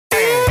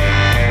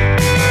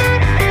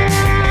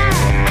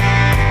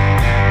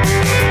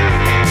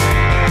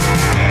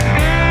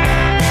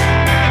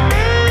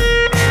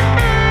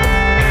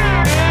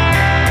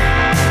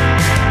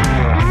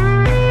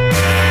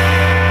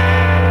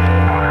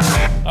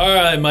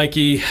right,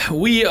 Mikey.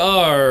 We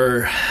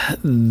are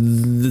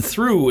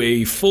through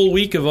a full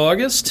week of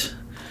August.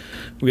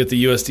 We got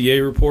the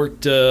USDA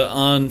report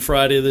on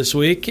Friday this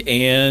week,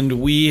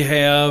 and we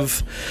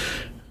have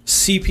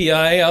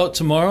CPI out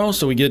tomorrow,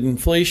 so we get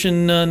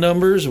inflation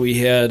numbers. We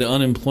had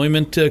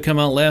unemployment come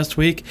out last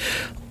week.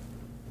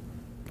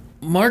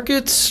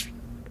 Markets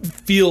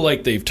feel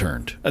like they've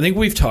turned. I think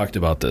we've talked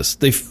about this.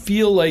 They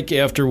feel like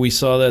after we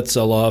saw that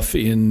sell-off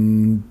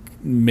in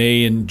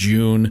May and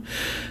June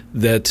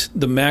that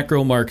the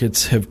macro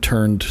markets have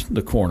turned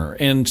the corner.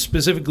 And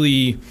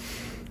specifically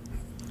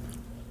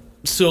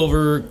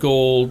silver,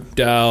 gold,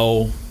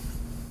 Dow,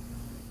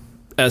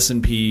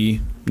 S&P,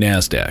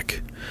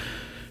 NASDAQ.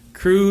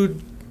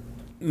 Crude,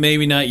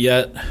 maybe not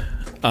yet.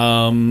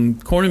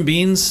 Corn and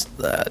beans,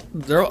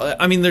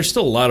 there's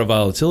still a lot of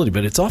volatility,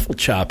 but it's awful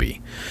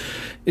choppy.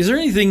 Is there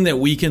anything that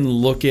we can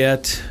look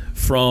at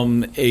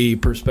from a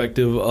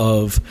perspective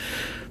of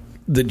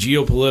the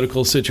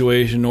geopolitical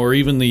situation or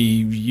even the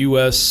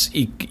U.S.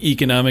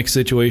 economic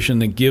situation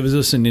that gives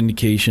us an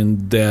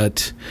indication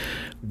that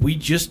we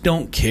just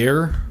don't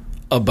care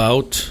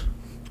about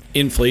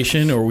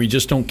inflation or we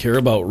just don't care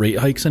about rate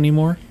hikes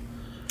anymore?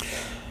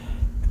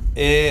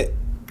 It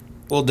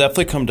will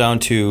definitely come down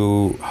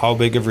to how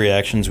big of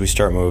reactions we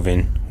start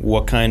moving,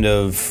 what kind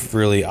of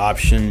really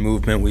option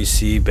movement we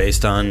see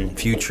based on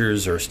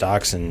futures or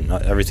stocks and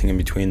everything in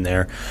between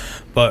there.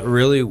 But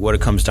really what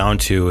it comes down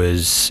to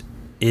is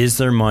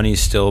there money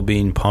still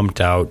being pumped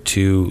out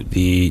to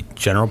the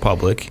general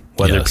public,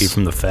 whether it be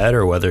from the Fed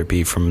or whether it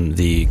be from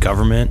the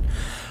government?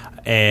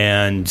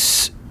 And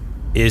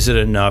is it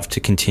enough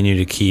to continue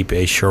to keep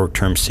a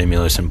short-term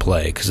stimulus in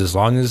play? Because as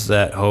long as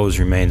that hose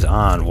remains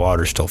on,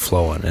 water's still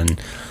flowing.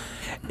 And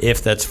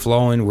if that's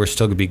flowing, we're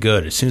still going to be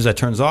good. As soon as that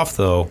turns off,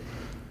 though,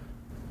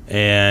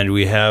 and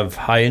we have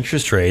high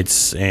interest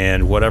rates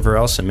and whatever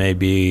else it may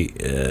be,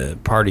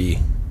 party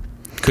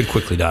could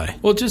quickly die.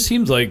 Well, it just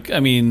seems like, I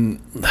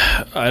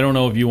don't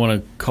know if you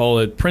want to call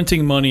it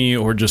printing money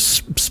or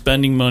just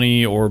spending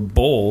money or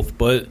both,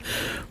 but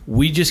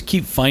we just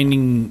keep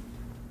finding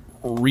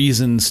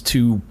reasons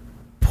to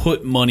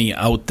put money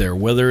out there,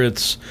 whether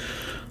it's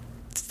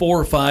 4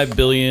 or 5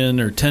 billion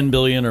or 10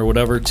 billion or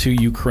whatever to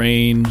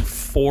Ukraine,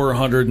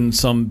 400 and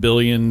some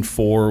billion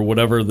for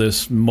whatever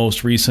this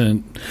most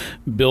recent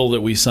bill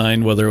that we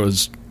signed, whether it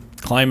was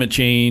climate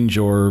change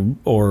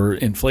or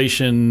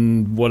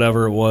inflation,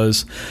 whatever it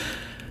was.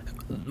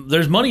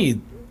 There's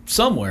money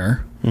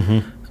somewhere.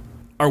 Mm-hmm.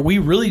 Are we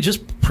really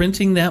just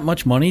printing that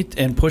much money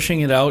and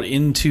pushing it out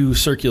into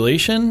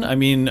circulation?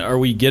 Are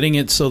we getting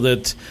it so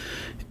that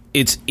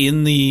it's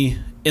in the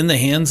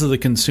hands of the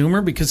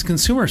consumer? Because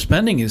consumer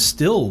spending is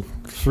still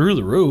through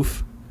the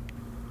roof.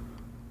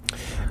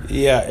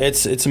 Yeah,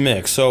 it's a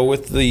mix. So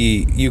with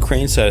the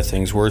Ukraine side of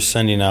things, we're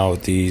sending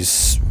out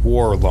these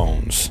war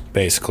loans,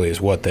 basically, is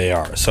what they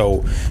are.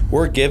 So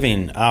we're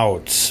giving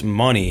out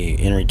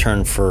money in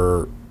return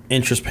for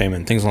interest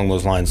payment, things along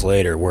those lines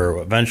later, where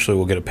eventually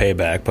we'll get a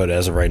payback, but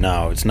as of right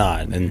now, it's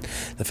not. And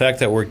the fact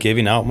that we're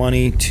giving out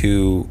money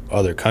to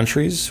other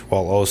countries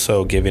while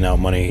also giving out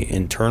money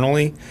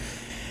internally,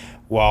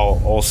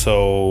 while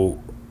also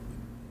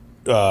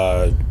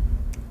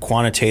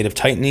quantitative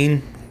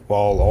tightening,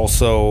 while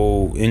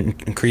also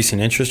increasing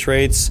interest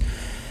rates,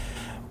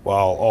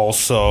 while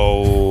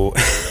also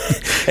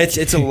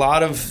it's a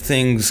lot of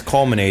things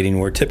culminating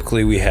where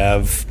typically we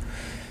have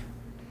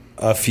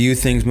a few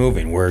things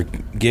moving. We're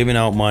giving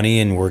out money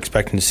and we're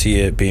expecting to see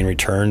it being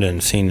returned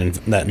and seeing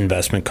that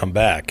investment come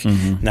back.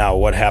 Mm-hmm. Now,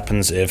 what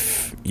happens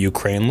if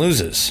Ukraine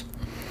loses?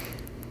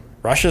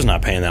 Russia's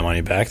not paying that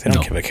money back. They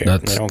don't give a care.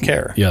 They don't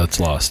care. Yeah, it's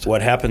lost.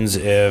 What happens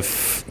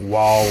if,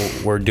 while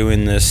we're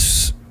doing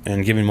this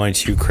and giving money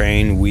to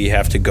Ukraine, we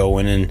have to go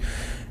in and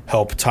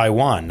help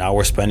Taiwan? Now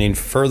we're spending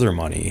further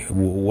money.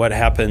 What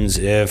happens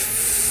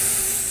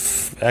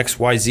if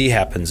XYZ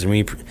happens? And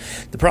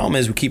the problem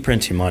is we keep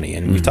printing money.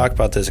 And we talked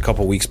about this a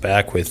couple weeks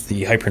back with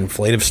the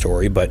hyperinflative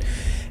story. But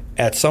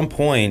at some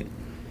point,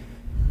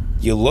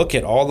 you look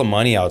at all the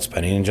money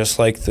outspending, and just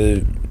like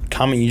the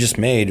comment you just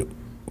made,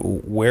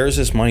 where is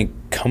this money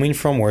coming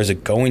from? Where is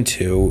it going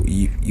to?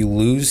 You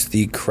lose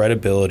the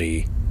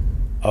credibility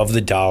of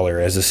the dollar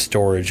as a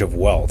storage of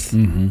wealth.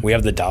 Mm-hmm. We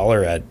have the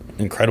dollar at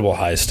incredible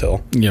highs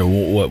still. Yeah,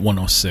 what,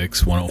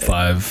 106,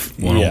 105,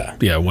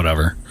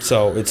 whatever.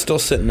 So it's still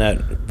sitting at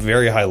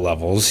very high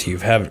levels.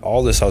 You've had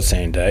all this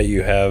outstanding debt.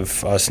 You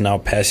have us now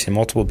passing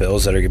multiple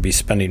bills that are going to be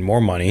spending more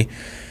money.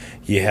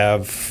 You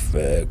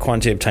have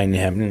quantitative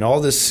tightening happening. And all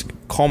this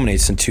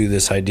culminates into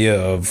this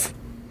idea of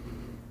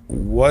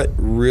what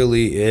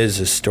really is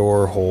a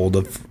storehold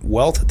of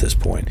wealth at this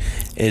point.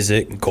 Is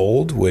it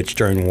gold, which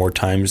during war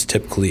times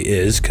typically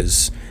is,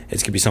 because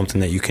it could be something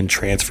that you can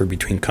transfer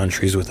between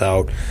countries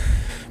without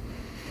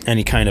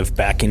any kind of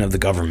backing of the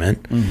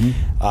government.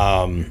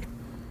 Mm-hmm.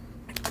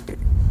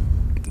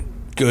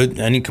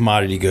 Any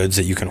commodity goods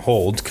that you can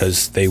hold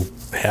because they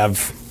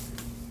have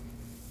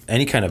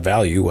any kind of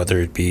value, whether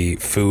it be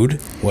food,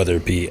 whether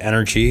it be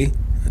energy,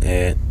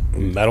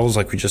 metals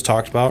like we just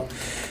talked about.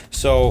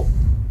 So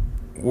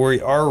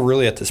we are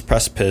really at this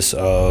precipice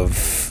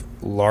of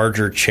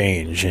larger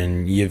change,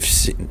 and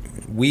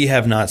we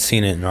have not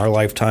seen it in our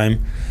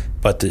lifetime,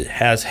 but it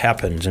has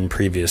happened in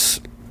previous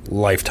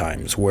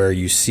lifetimes where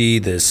you see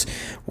this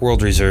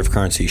world reserve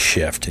currency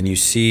shift, and you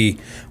see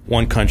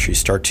one country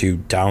start to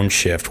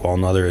downshift while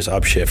another is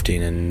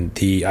upshifting, and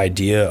the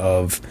idea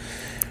of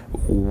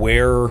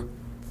where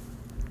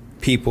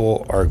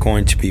people are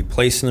going to be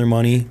placing their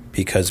money,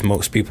 because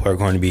most people are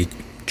going to be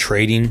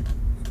trading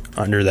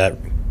under that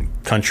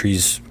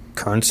country's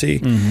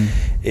currency,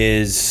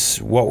 is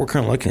what we're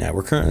currently looking at.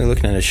 We're currently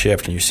looking at a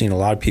shift, and you're seeing a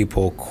lot of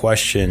people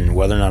question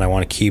whether or not I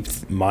want to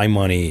keep my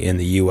money in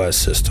the U.S.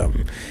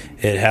 system.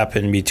 It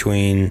happened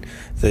between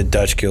the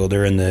Dutch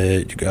guilder and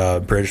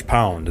the British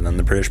pound, and then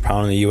the British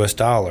pound and the U.S.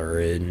 dollar.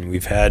 And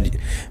we've had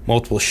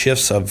multiple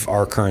shifts of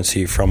our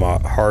currency from a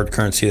hard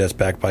currency that's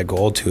backed by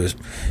gold to a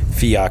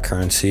fiat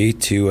currency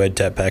to a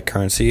debt-backed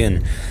currency.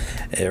 And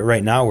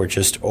right now we're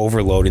just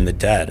overloading the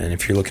debt. And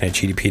if you're looking at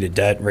GDP to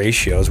debt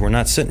ratios, we're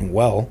not sitting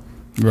well.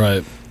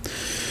 Right.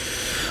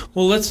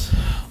 Well, let's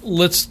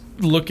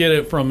look at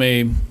it from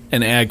an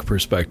ag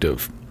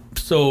perspective.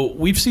 So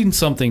we've seen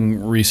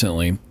something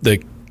recently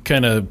that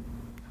kind of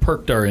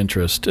perked our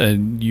interest,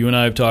 and you and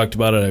I have talked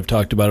about it. I've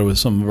talked about it with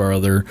some of our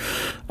other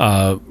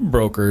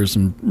brokers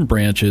and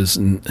branches,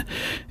 and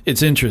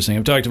it's interesting.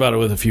 I've talked about it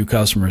with a few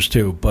customers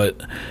too,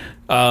 but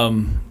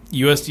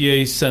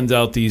USDA sends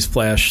out these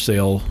flash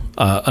sale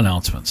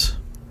announcements.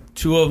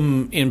 Two of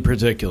them in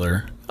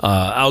particular,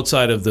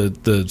 outside of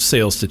the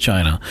sales to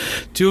China,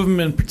 two of them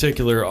in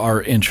particular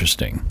are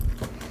interesting.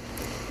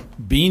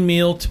 Bean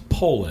meal to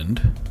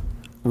Poland,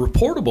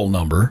 reportable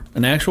number,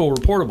 an actual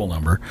reportable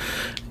number,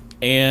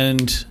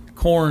 and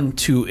corn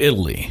to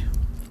Italy.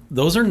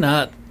 Those are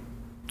not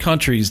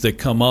countries that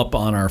come up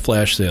on our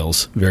flash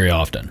sales very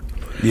often.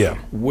 Yeah.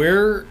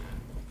 Where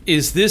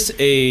is this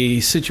a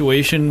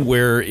situation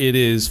where it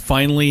is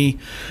finally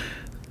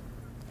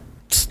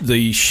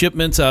the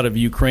shipments out of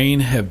Ukraine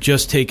have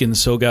just taken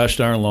so gosh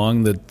darn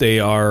long that they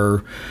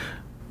are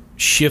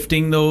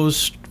shifting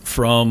those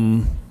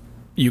from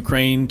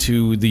Ukraine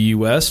to the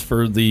U.S.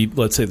 for the,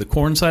 let's say, the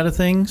corn side of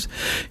things?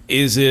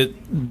 Is it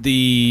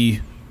the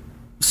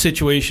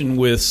situation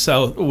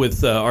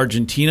with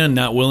Argentina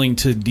not willing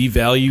to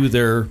devalue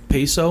their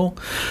peso?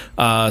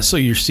 So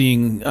you're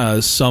seeing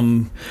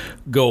some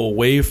go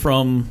away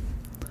from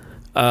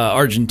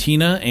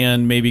Argentina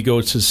and maybe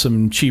go to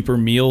some cheaper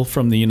meal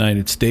from the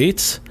United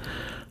States?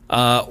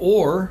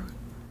 Or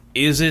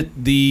is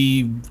it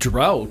the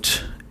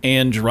drought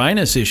and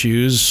dryness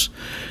issues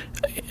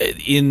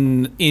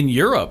in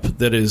Europe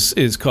that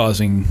is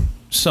causing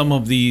some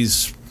of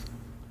these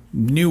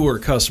newer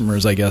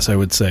customers, I guess I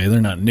would say? They're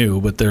not new,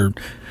 but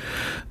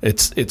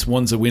it's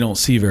ones that we don't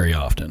see very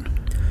often.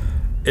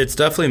 It's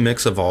definitely a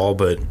mix of all,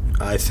 but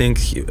I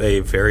think a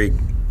very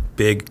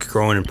big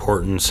growing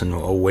importance and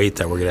a weight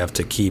that we're going to have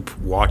to keep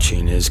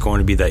watching is going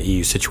to be that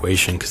EU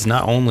situation, because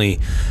not only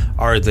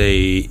are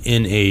they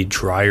in a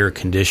drier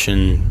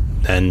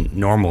condition than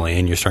normally,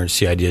 and you're starting to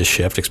see ideas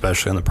shift,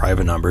 especially on the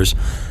private numbers,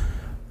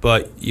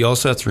 but you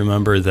also have to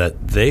remember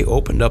that they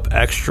opened up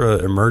extra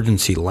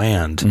emergency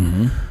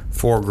land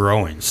for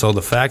growing. So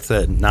the fact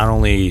that not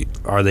only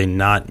are they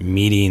not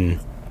meeting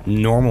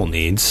normal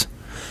needs,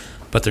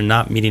 but they're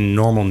not meeting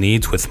normal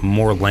needs with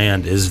more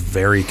land is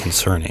very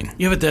concerning.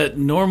 Yeah, but that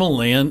normal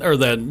land, or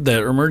that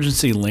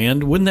emergency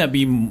land, wouldn't that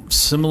be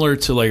similar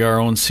to like our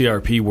own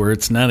CRP, where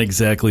it's not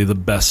exactly the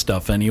best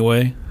stuff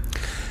anyway?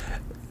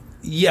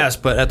 Yes,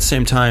 but at the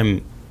same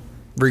time,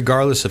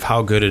 regardless of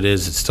how good it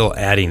is, it's still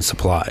adding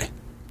supply.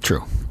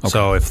 True. Okay.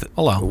 So if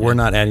we're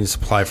not adding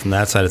supply from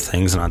that side of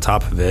things, and on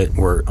top of it,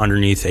 we're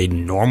underneath a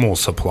normal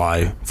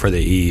supply for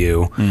the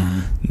EU,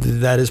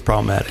 that is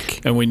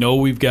problematic. And we know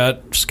we've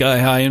got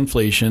sky-high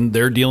inflation.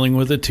 They're dealing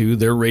with it, too.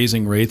 They're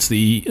raising rates.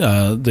 The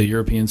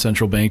European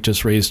Central Bank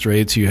just raised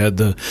rates. You had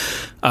the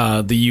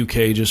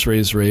UK just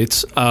raised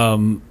rates.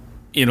 You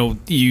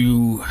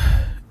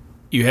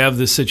have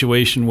this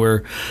situation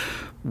where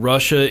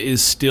Russia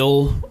is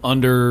still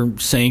under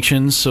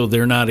sanctions, so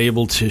they're not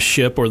able to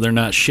ship, or they're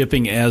not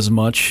shipping as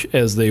much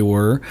as they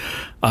were.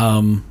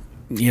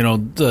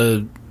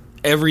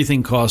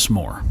 Everything costs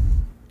more.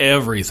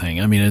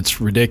 Everything. I mean,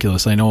 it's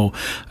ridiculous. I know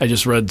I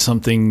just read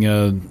something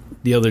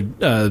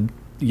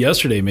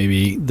yesterday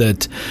maybe,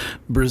 that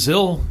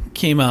Brazil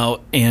came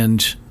out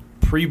and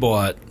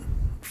pre-bought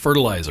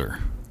fertilizer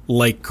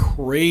like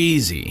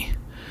crazy.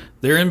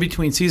 They're in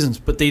between seasons,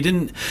 but they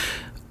didn't.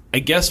 I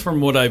guess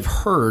from what I've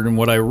heard and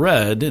what I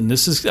read, and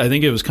this is, I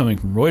think it was coming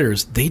from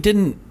Reuters, they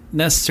didn't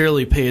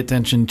necessarily pay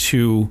attention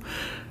to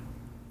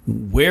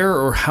where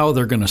or how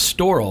they're going to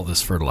store all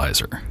this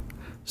fertilizer.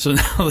 So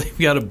now they've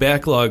got a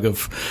backlog of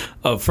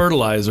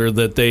fertilizer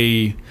that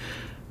they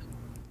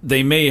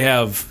may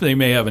have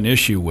an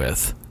issue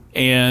with.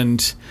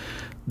 And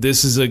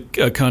this is a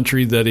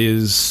country that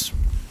is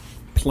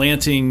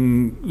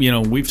planting,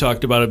 we've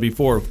talked about it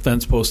before,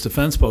 fence post to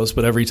fence post,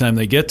 but every time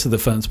they get to the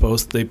fence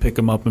post, they pick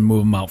them up and move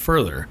them out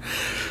further.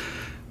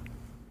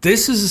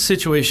 This is a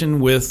situation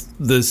with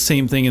the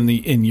same thing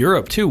in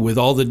Europe too, with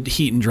all the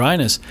heat and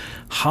dryness.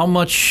 How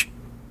much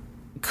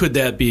could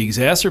that be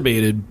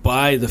exacerbated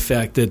by the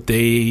fact that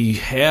they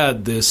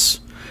had this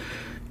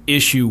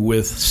issue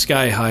with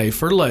sky-high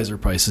fertilizer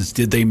prices?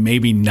 Did they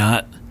maybe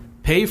not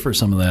pay for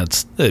some of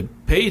that,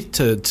 pay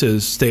to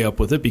stay up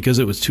with it because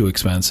it was too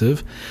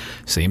expensive?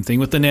 Same thing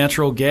with the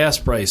natural gas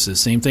prices.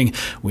 Same thing.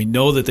 We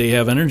know that they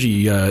have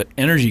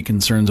energy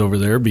concerns over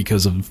there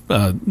because of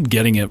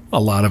getting a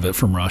lot of it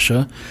from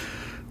Russia.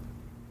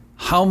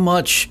 How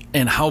much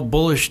and how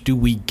bullish do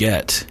we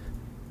get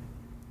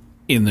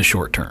in the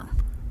short term?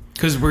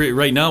 Because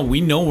right now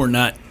we know we're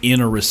not in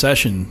a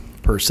recession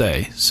per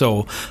se.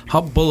 So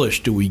how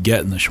bullish do we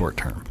get in the short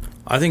term?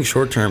 I think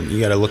short term, you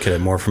got to look at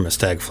it more from a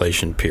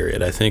stagflation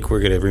period. I think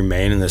we're going to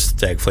remain in this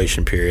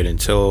stagflation period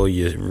until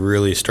you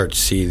really start to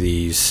see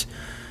these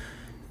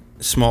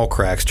small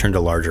cracks turn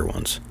to larger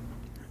ones.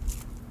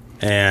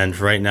 And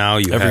right now,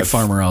 every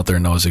farmer out there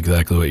knows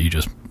exactly what you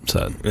just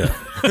said. Yeah.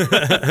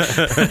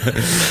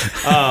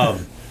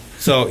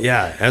 So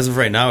yeah, as of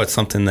right now, it's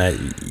something that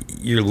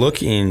you're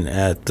looking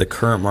at the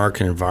current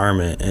market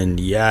environment, and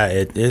yeah,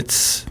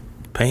 it's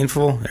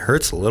painful. It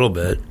hurts a little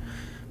bit.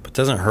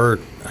 Doesn't hurt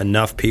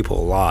enough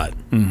people a lot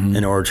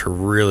in order to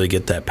really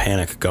get that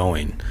panic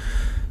going.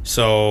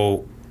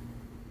 So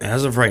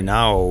as of right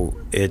now,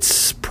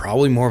 it's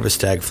probably more of a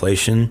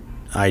stagflation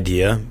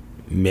idea,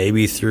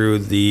 maybe through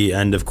the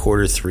end of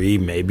quarter 3,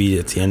 maybe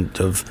at the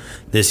end of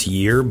this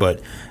year,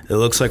 but it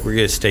looks like we're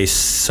going to stay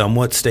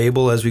somewhat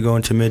stable as we go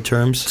into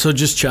midterms. So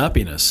just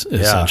choppiness,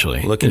 essentially.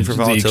 Yeah, looking for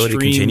volatility to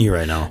continue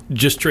right now.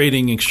 Just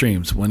trading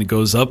extremes. When it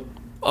goes up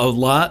a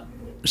lot,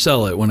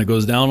 sell it. When it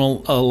goes down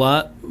a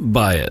lot,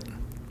 buy it.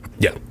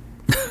 Yeah.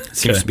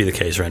 Seems to be the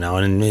case right now.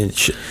 And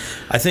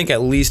I think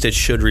at least it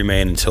should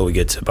remain until we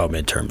get to about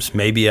midterms.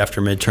 Maybe after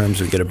midterms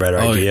we get a better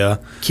idea.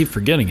 Keep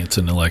forgetting it's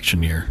an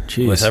election year.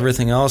 Jeez. With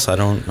everything else,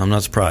 I'm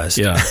not surprised.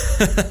 Yeah.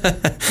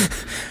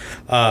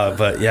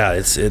 But yeah,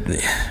 it's going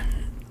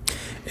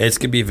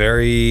to be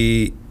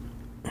very,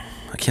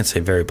 I can't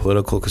say very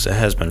political because it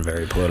has been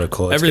very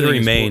political.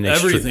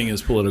 Everything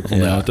is political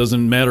now. It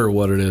doesn't matter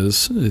what it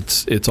is.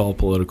 It's all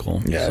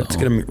political. Yeah, so. It's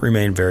going to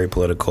remain very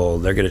political.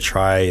 They're going to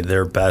try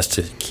their best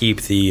to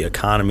keep the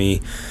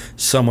economy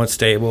somewhat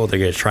stable. They're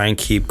going to try and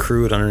keep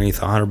crude underneath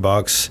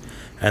 $100,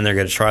 and they're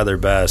going to try their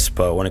best.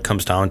 But when it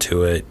comes down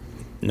to it,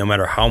 no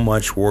matter how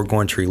much we're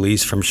going to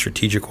release from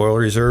strategic oil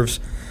reserves,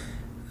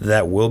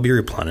 that will be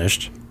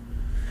replenished.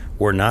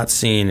 We're not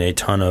seeing a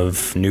ton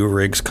of new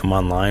rigs come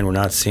online. We're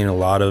not seeing a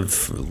lot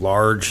of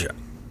large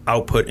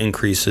output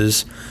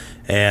increases.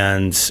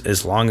 And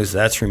as long as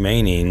that's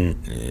remaining,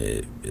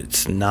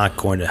 it's not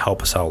going to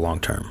help us out long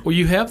term. Well,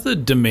 you have the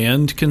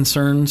demand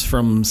concerns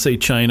from, say,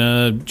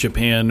 China,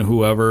 Japan,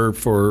 whoever,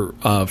 for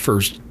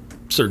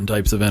certain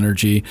types of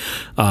energy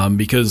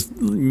because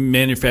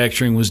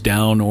manufacturing was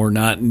down or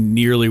not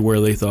nearly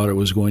where they thought it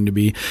was going to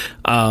be.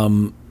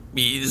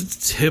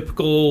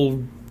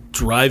 Typical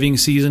driving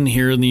season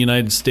here in the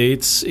United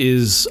States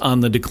is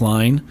on the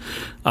decline.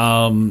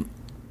 But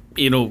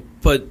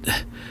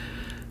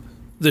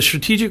the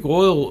strategic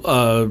oil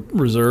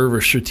reserve, or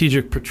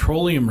strategic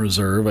petroleum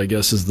reserve, I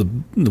guess is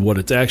what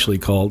it's actually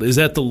called, is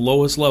at the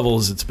lowest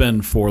levels it's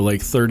been for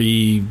like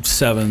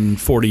 37,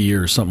 40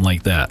 years, something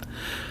like that.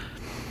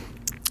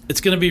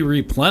 It's going to be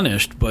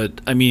replenished, but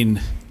I mean,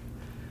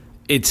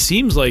 it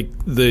seems like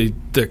the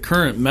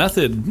current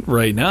method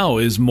right now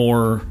is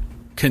more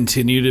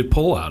continue to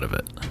pull out of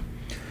it.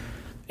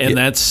 And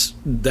that's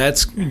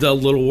a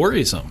little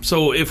worrisome.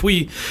 So if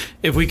we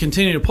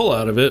continue to pull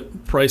out of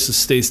it, prices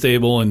stay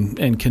stable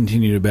and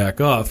continue to back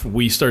off,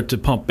 we start to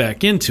pump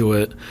back into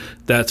it,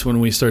 that's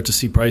when we start to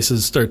see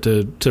prices start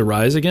to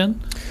rise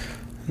again?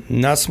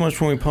 Not so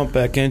much when we pump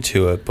back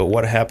into it, but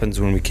what happens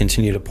when we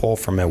continue to pull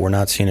from it? We're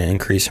not seeing an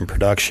increase in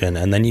production,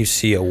 and then you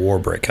see a war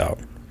break out.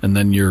 And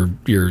then your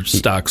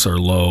stocks are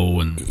low.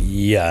 And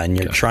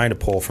you're trying to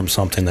pull from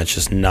something that's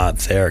just not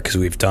there because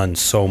we've done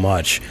so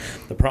much.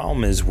 The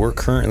problem is we're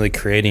currently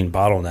creating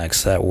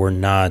bottlenecks that we're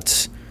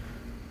not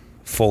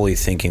fully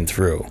thinking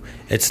through.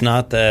 It's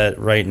not that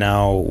right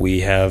now we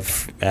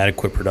have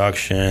adequate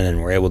production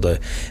and we're able to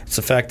 – it's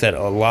the fact that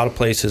a lot of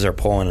places are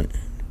pulling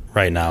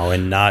right now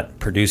and not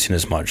producing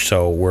as much.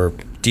 So we're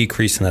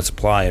decreasing that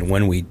supply. And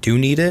when we do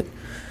need it,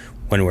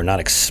 when we're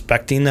not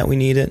expecting that we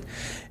need it,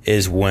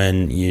 is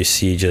when you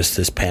see just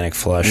this panic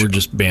flush. We're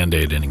just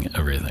Band-Aiding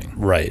everything.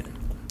 Right.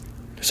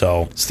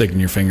 So sticking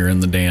your finger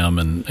in the dam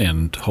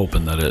and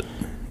hoping that it...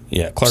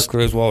 Yeah, Clark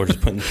Griswold, we're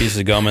just putting pieces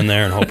of gum in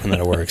there and hoping that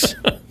it works.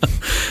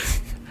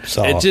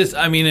 So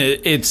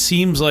it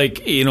seems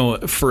like,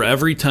 for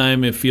every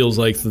time it feels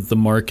like that the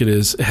market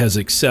has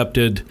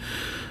accepted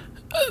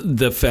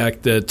the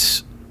fact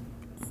that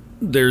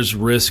there's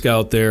risk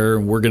out there,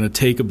 we're going to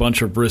take a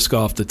bunch of risk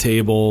off the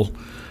table,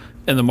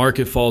 and the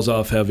market falls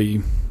off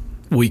heavy,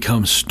 we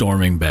come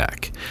storming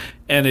back.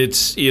 And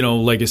it's,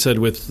 like I said,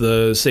 with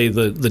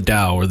the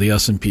Dow or the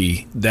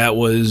S&P, that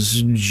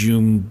was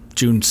June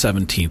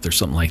 17th or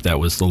something like that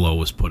was the low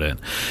was put in.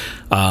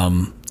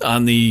 On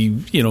the,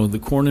 the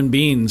corn and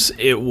beans,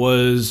 it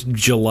was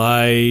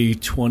July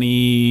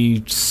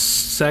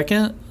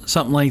 22nd,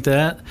 something like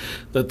that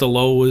the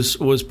low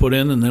was put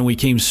in, and then we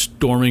came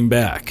storming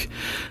back.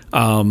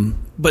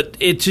 But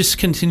it just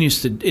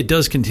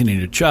does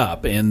continue to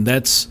chop, and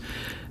that's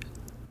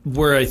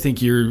where I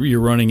think you're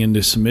running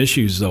into some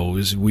issues, though,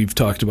 is we've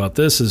talked about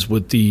this, is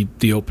with the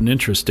open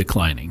interest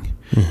declining.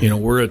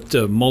 Mm-hmm. We're at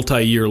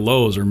multi-year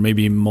lows or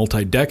maybe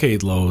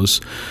multi-decade lows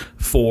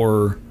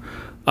for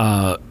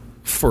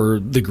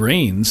the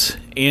grains,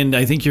 and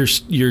I think you're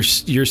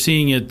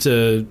seeing it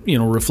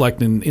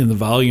reflect in the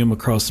volume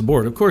across the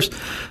board. Of course,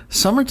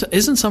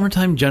 isn't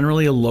summertime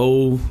generally a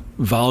low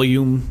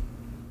volume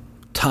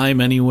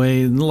time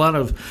anyway, and a lot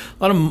of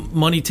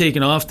money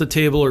taken off the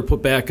table or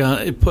put back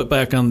on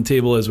the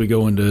table as we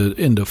go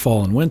into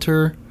fall and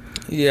winter.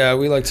 Yeah,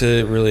 we like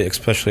to really,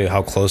 especially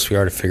how close we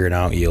are to figuring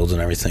out yields and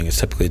everything. It's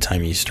typically the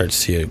time you start to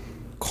see it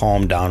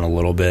calm down a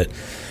little bit.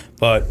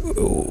 But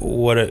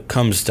what it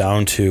comes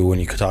down to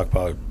when you talk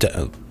about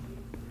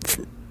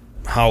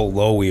how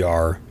low we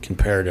are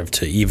comparative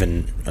to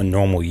even a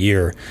normal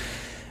year,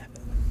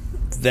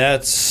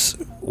 that's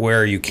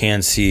where you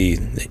can see,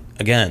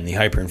 again, the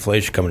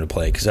hyperinflation come into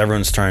play, because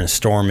everyone's trying to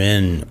storm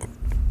in,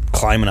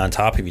 climbing on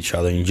top of each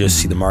other, and you just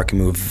see the market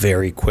move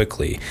very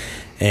quickly.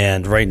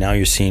 And right now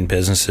you're seeing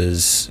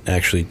businesses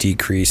actually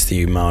decrease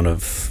the amount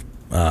of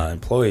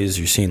employees.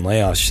 You're seeing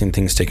layoffs, you're seeing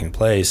things taking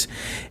place,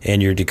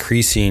 and you're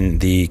decreasing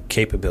the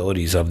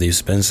capabilities of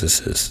these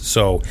businesses.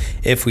 So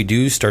if we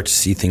do start to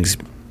see things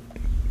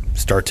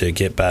start to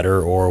get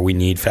better, or we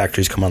need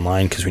factories come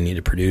online because we need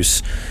to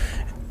produce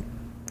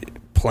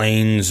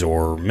planes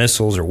or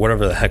missiles or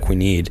whatever the heck we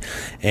need,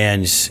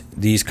 and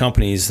these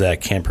companies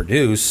that can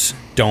produce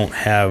don't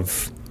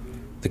have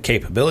the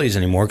capabilities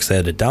anymore because they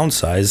had to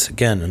downsize,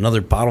 again,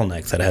 another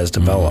bottleneck that has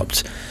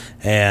developed.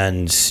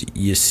 And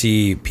you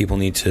see people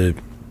need to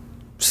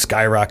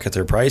skyrocket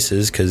their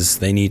prices because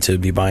they need to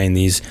be buying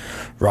these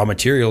raw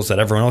materials that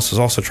everyone else is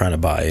also trying to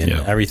buy, and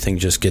everything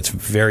just gets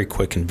very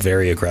quick and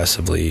very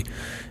aggressively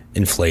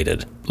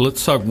inflated.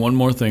 Let's talk one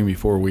more thing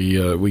before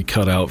we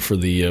cut out for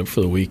the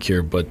week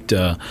here. But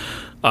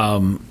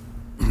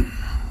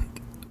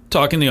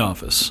talk in the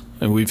office,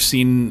 and we've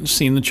seen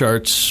the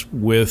charts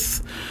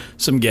with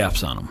some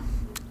gaps on them.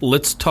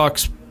 Let's talk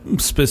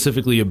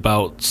specifically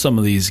about some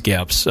of these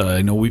gaps.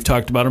 I know we've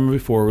talked about them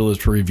before.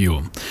 Let's review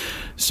them.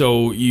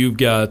 So you've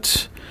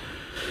got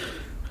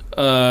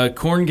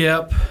corn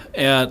gap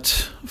at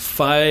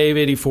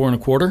 $5.84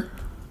 1/4.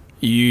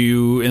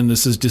 And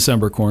this is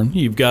December corn.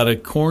 You've got a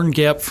corn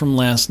gap from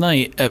last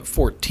night at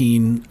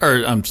 14. I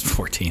wish.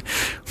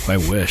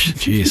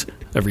 Jeez,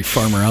 every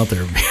farmer out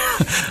there.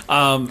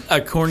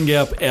 A corn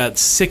gap at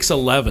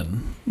 6.11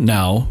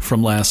 now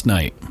from last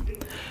night.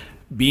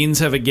 Beans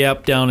have a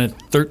gap down at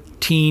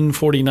 13.49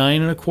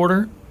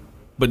 1/4,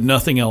 but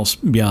nothing else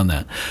beyond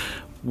that.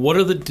 What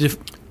are the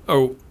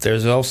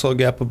There's also a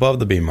gap above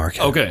the bean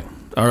market. Okay,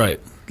 all right.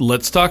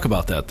 Let's talk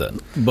about that then.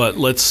 But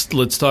let's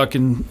talk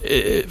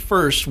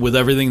first with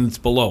everything that's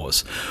below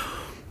us.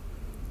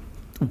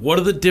 What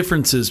are the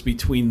differences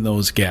between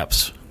those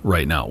gaps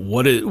right now?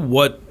 What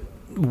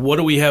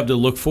do we have to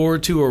look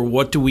forward to, or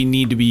what do we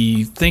need to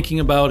be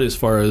thinking about as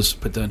far as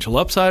potential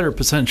upside or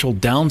potential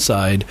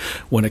downside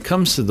when it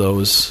comes to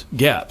those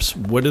gaps?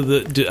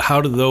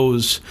 How do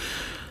those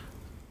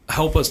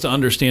help us to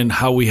understand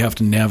how we have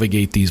to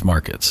navigate these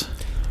markets?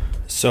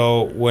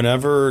 So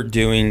whenever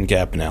doing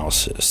gap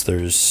analysis,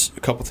 there's a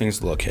couple things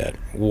to look at.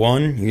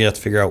 One, you have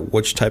to figure out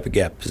which type of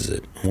gap is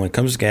it. When it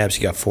comes to gaps,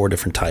 you got 4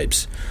 different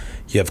types.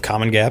 You have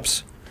common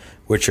gaps,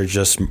 which are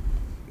just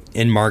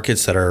in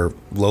markets that are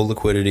low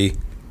liquidity,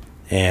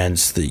 and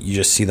you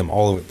just see them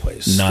all over the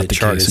place. Not the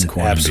chart case is in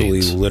corn absolutely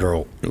and beans.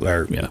 literal.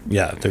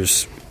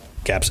 There's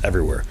gaps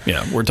everywhere.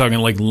 Yeah, we're talking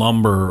like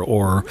lumber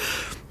or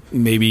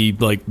maybe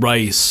like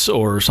rice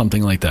or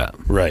something like that.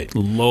 Right.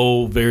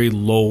 Low, very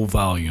low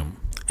volume.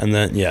 And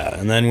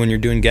then when you're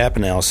doing gap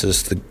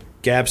analysis, the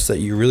gaps that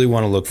you really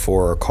want to look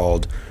for are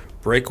called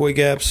breakaway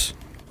gaps,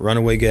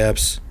 runaway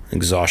gaps,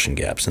 exhaustion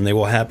gaps, and they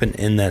will happen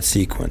in that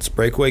sequence.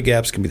 Breakaway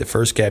gaps can be the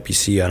first gap you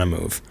see on a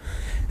move.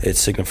 It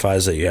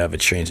signifies that you have a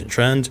change in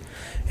trend,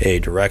 a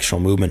directional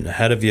movement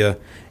ahead of you,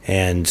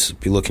 and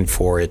be looking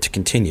for it to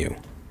continue.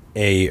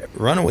 A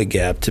runaway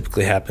gap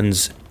typically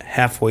happens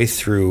halfway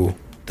through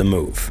the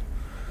move.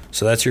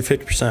 So that's your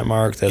 50%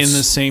 mark. That's in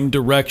the same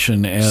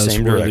direction as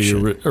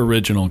the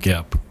original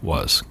gap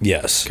was.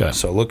 Yes. Okay.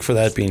 So look for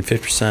that being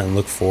 50% and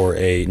look for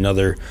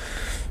another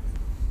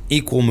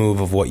equal move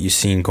of what you've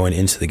seen going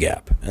into the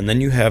gap. And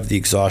then you have the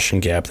exhaustion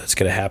gap that's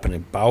going to happen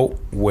about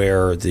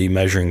where the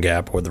measuring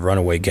gap or the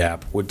runaway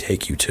gap would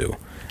take you to.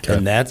 Okay.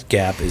 And that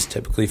gap is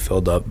typically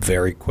filled up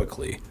very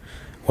quickly,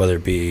 whether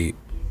it be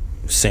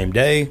same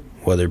day,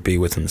 whether it be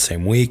within the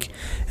same week.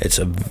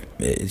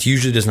 It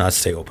usually does not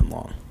stay open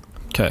long.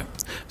 Okay.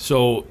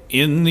 So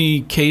in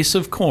the case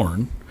of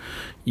corn,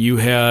 you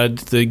had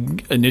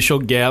the initial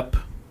gap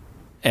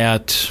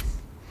at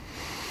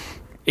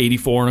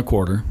 84 and a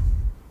quarter,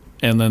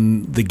 and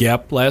then the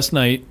gap last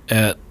night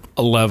at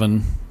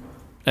 11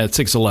 at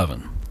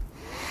 611.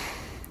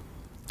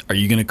 Are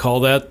you going to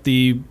call that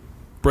the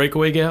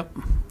breakaway gap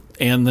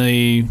and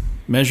the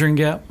measuring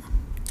gap?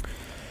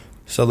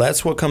 So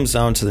that's what comes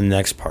down to the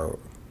next part,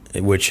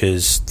 which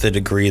is the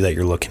degree that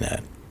you're looking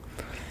at.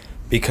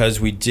 Because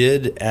we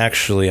did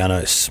actually, on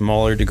a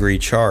smaller degree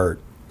chart,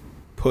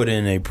 put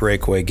in a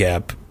breakaway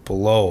gap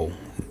below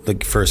the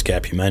first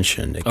gap you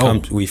mentioned.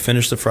 We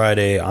finished the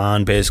Friday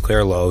on basically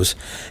our lows,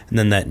 and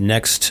then that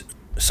next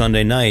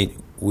Sunday night,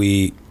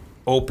 we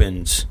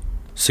opened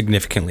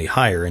significantly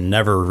higher and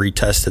never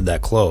retested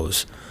that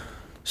close.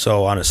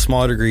 So on a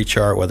smaller degree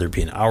chart, whether it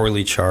be an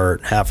hourly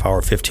chart, half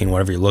hour, 15,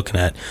 whatever you're looking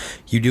at,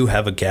 you do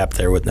have a gap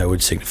there that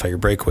would signify your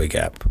breakaway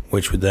gap,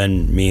 which would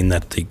then mean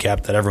that the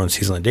gap that everyone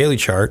sees on the daily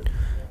chart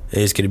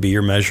is going to be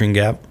your measuring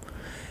gap.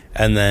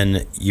 And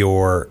then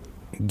your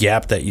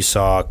gap that you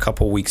saw a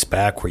couple weeks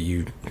back where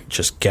you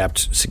just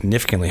gapped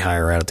significantly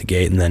higher out at the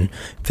gate and then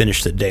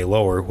finished the day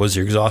lower was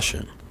your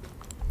exhaustion.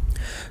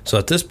 So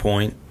at this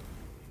point,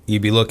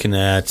 you'd be looking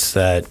at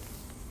that,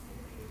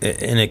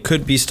 and it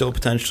could be still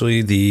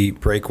potentially the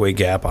breakaway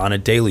gap on a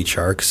daily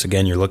chart, because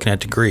again, you're looking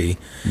at degree,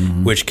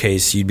 in which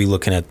case you'd be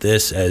looking at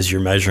this as your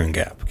measuring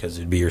gap, because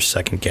it'd be your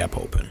second gap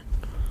open.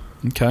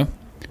 Okay.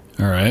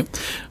 All right.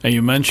 And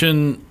you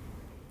mentioned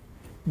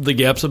the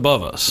gaps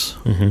above us.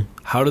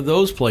 How do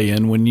those play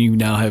in when you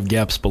now have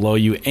gaps below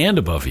you and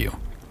above you?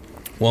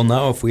 Well,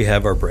 now if we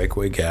have our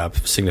breakaway gap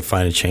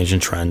signifying a change in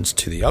trends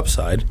to the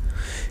upside,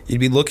 you'd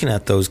be looking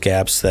at those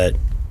gaps that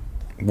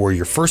were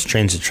your first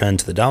change of trend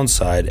to the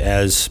downside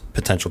as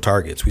potential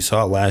targets. We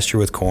saw it last year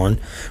with corn.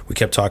 We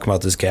kept talking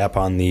about this gap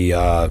on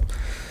the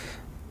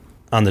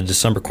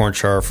December corn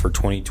chart for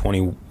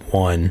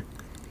 2021,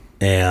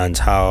 and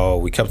how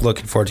we kept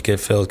looking for it to get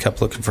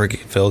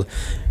filled,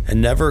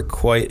 and never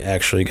quite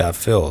actually got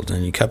filled.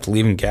 And you kept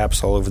leaving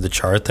gaps all over the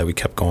chart that we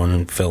kept going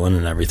and filling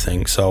and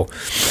everything. So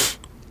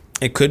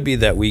it could be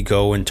that we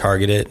go and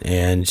target it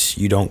and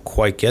you don't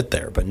quite get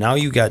there. But now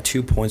you got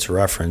 2 points of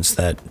reference,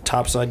 that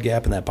top side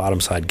gap and that bottom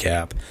side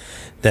gap,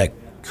 that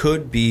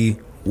could be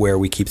where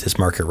we keep this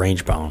market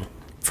range bound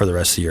for the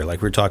rest of the year.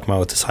 Like we were talking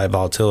about with this high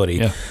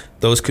volatility,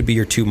 those could be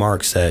your 2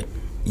 marks that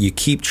you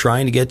keep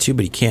trying to get to,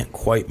 but you can't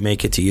quite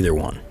make it to either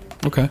one.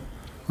 Okay.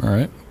 All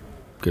right.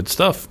 Good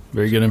stuff.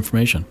 Very good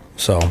information.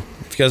 So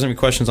if you guys have any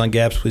questions on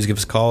gaps, please give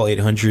us a call,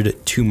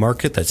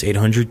 800-2-MARKET. That's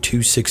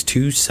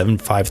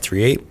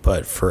 800-262-7538.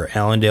 But for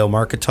Allendale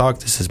Market Talk,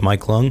 this is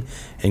Mike Lung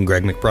and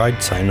Greg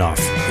McBride signing off.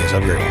 You guys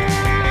have a great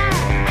one.